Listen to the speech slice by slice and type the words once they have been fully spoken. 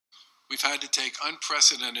we've had to take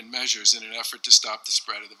unprecedented measures in an effort to stop the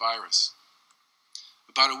spread of the virus.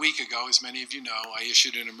 About a week ago, as many of you know, I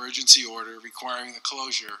issued an emergency order requiring the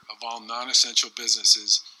closure of all non-essential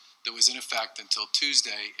businesses that was in effect until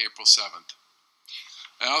Tuesday, April 7th.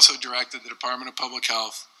 I also directed the Department of Public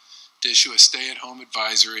Health to issue a stay-at-home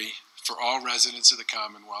advisory for all residents of the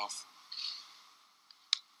Commonwealth.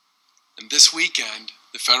 And this weekend,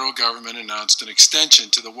 the federal government announced an extension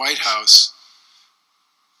to the White House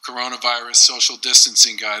coronavirus social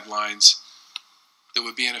distancing guidelines that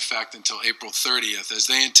would be in effect until April 30th, as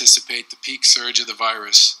they anticipate the peak surge of the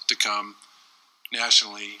virus to come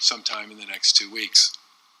nationally sometime in the next 2 weeks.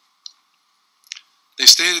 They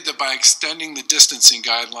stated that by extending the distancing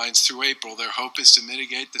guidelines through April, their hope is to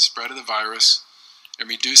mitigate the spread of the virus and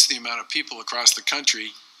reduce the amount of people across the country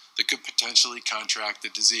that could potentially contract the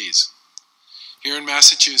disease. Here in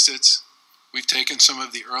Massachusetts, we've taken some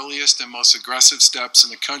of the earliest and most aggressive steps in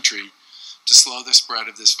the country to slow the spread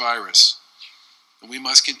of this virus, and we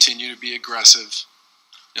must continue to be aggressive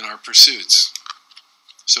in our pursuits.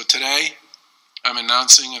 So today, I'm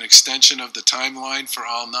announcing an extension of the timeline for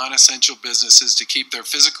all non-essential businesses to keep their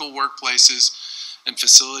physical workplaces and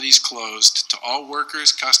facilities closed to all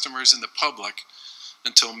workers, customers, and the public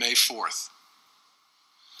until May 4th.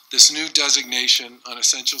 This new designation on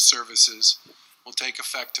essential services will take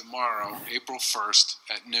effect tomorrow, April 1st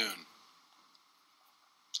at noon.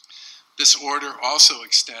 This order also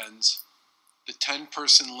extends the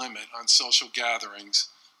 10-person limit on social gatherings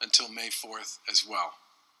until May 4th as well.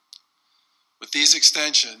 With these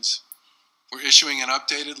extensions, we're issuing an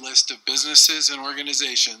updated list of businesses and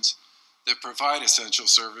organizations that provide essential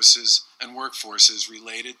services and workforces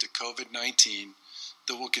related to COVID-19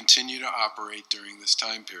 that will continue to operate during this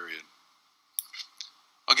time period.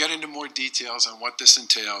 I'll get into more details on what this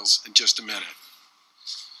entails in just a minute.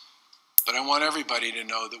 But I want everybody to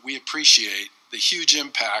know that we appreciate the huge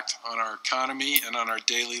impact on our economy and on our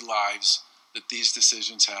daily lives that these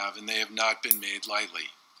decisions have, and they have not been made lightly.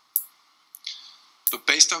 But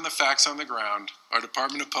based on the facts on the ground, our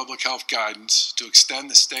Department of Public Health guidance to extend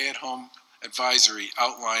the stay-at-home advisory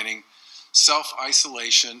outlining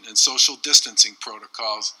self-isolation and social distancing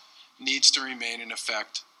protocols needs to remain in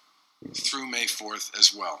effect through May 4th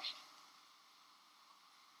as well.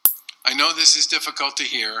 I know this is difficult to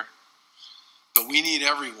hear, but we need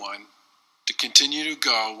everyone to continue to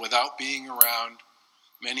go without being around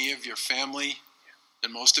many of your family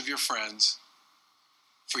and most of your friends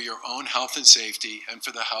for your own health and safety and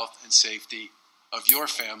for the health and safety of your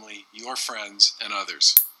family, your friends, and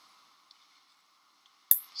others.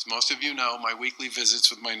 As most of you know, my weekly visits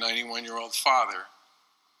with my 91-year-old father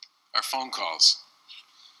are phone calls.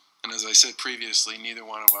 And as I said previously, neither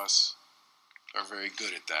one of us are very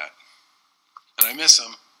good at that. And I miss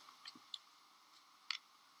him.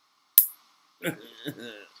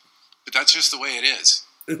 But that's just the way it is.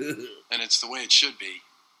 And it's the way it should be.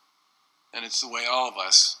 And it's the way all of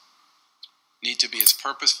us need to be as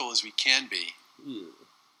purposeful as we can be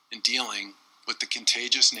in dealing with the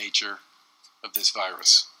contagious nature of this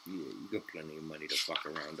virus. Yeah, you got plenty of money to fuck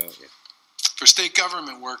around, don't you? For state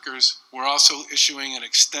government workers, we're also issuing an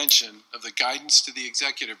extension of the guidance to the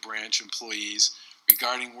executive branch employees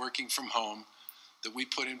regarding working from home that we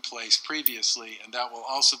put in place previously, and that will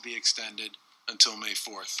also be extended until May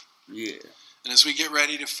 4th. Yeah. And as we get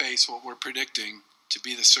ready to face what we're predicting to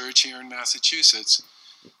be the surge here in Massachusetts,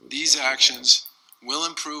 these actions will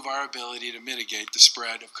improve our ability to mitigate the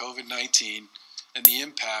spread of COVID-19 and the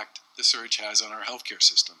impact the surge has on our healthcare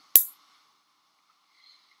system.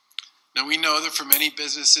 Now, we know that for many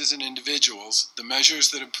businesses and individuals, the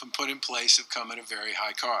measures that have been put in place have come at a very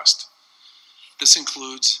high cost. This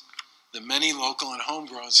includes the many local and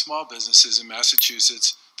homegrown small businesses in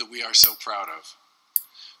Massachusetts that we are so proud of.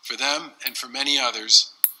 For them and for many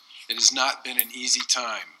others, it has not been an easy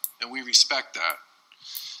time, and we respect that.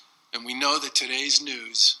 And we know that today's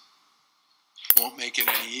news won't make it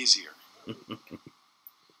any easier.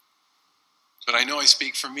 But I know I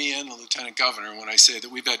speak for me and the Lieutenant Governor when I say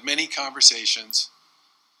that we've had many conversations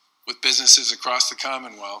with businesses across the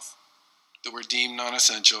Commonwealth that were deemed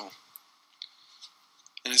non-essential.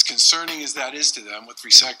 And as concerning as that is to them with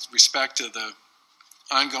respect to the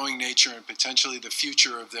ongoing nature and potentially the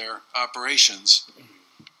future of their operations,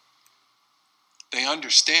 they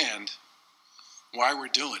understand why we're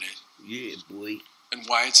doing it. Yeah, boy. And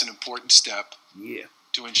why it's an important step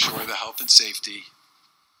to ensure the health and safety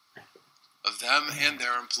of them and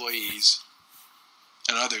their employees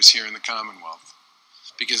and others here in the Commonwealth.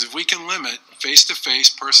 Because if we can limit face-to-face,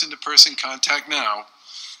 person-to-person contact now,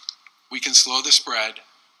 we can slow the spread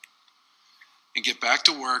and get back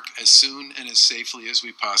to work as soon and as safely as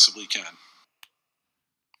we possibly can.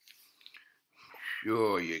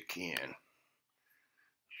 Sure you can.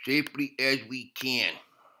 Safely as we can.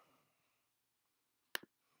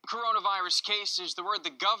 Coronavirus cases, the word the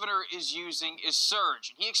governor is using is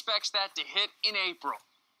surge. He expects that to hit in April.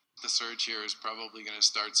 The surge here is probably going to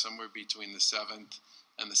start somewhere between the 7th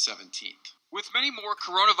and the 17th. With many more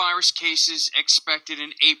coronavirus cases expected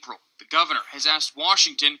in April, the governor has asked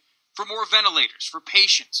Washington for more ventilators for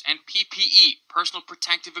patients and PPE, personal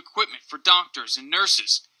protective equipment for doctors and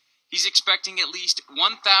nurses. He's expecting at least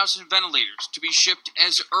 1,000 ventilators to be shipped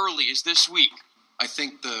as early as this week. I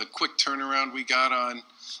think the quick turnaround we got on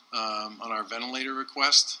our ventilator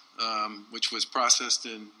request, which was processed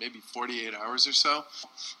in maybe 48 hours or so,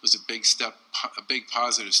 was a big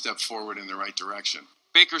positive step forward in the right direction.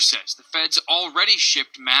 Baker says the feds already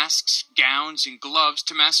shipped masks, gowns, and gloves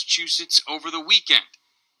to Massachusetts over the weekend.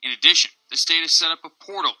 In addition, the state has set up a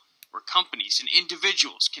portal where companies and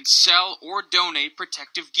individuals can sell or donate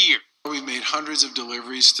protective gear. We've made hundreds of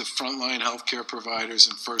deliveries to frontline healthcare providers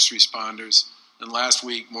and first responders, and last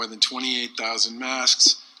week more than 28,000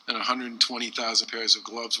 masks and 120,000 pairs of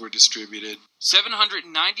gloves were distributed.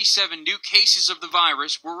 797 new cases of the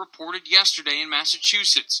virus were reported yesterday in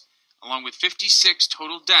Massachusetts, along with 56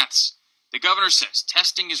 total deaths. The governor says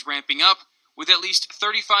testing is ramping up, with at least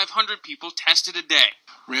 3,500 people tested a day.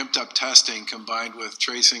 Ramped up testing combined with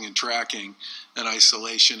tracing and tracking and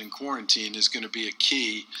isolation and quarantine is going to be a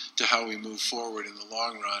key to how we move forward in the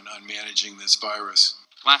long run on managing this virus.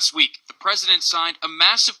 Last week, the president signed a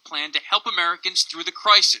massive plan to help Americans through the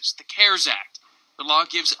crisis, the CARES Act. The law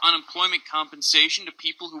gives unemployment compensation to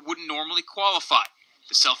people who wouldn't normally qualify,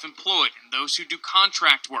 the self-employed and those who do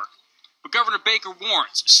contract work. But Governor Baker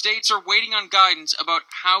warns states are waiting on guidance about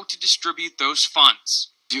how to distribute those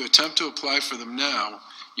funds. If you attempt to apply for them now,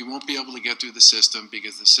 you won't be able to get through the system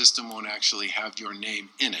because the system won't actually have your name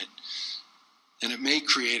in it. And it may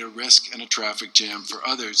create a risk and a traffic jam for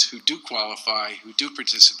others who do qualify, who do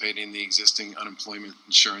participate in the existing unemployment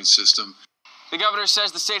insurance system. The governor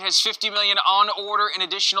says the state has $50 million on order in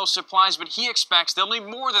additional supplies, but he expects they'll need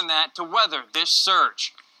more than that to weather this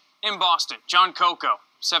surge. In Boston, John Coco,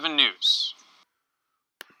 7 News.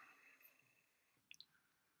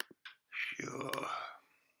 Sure.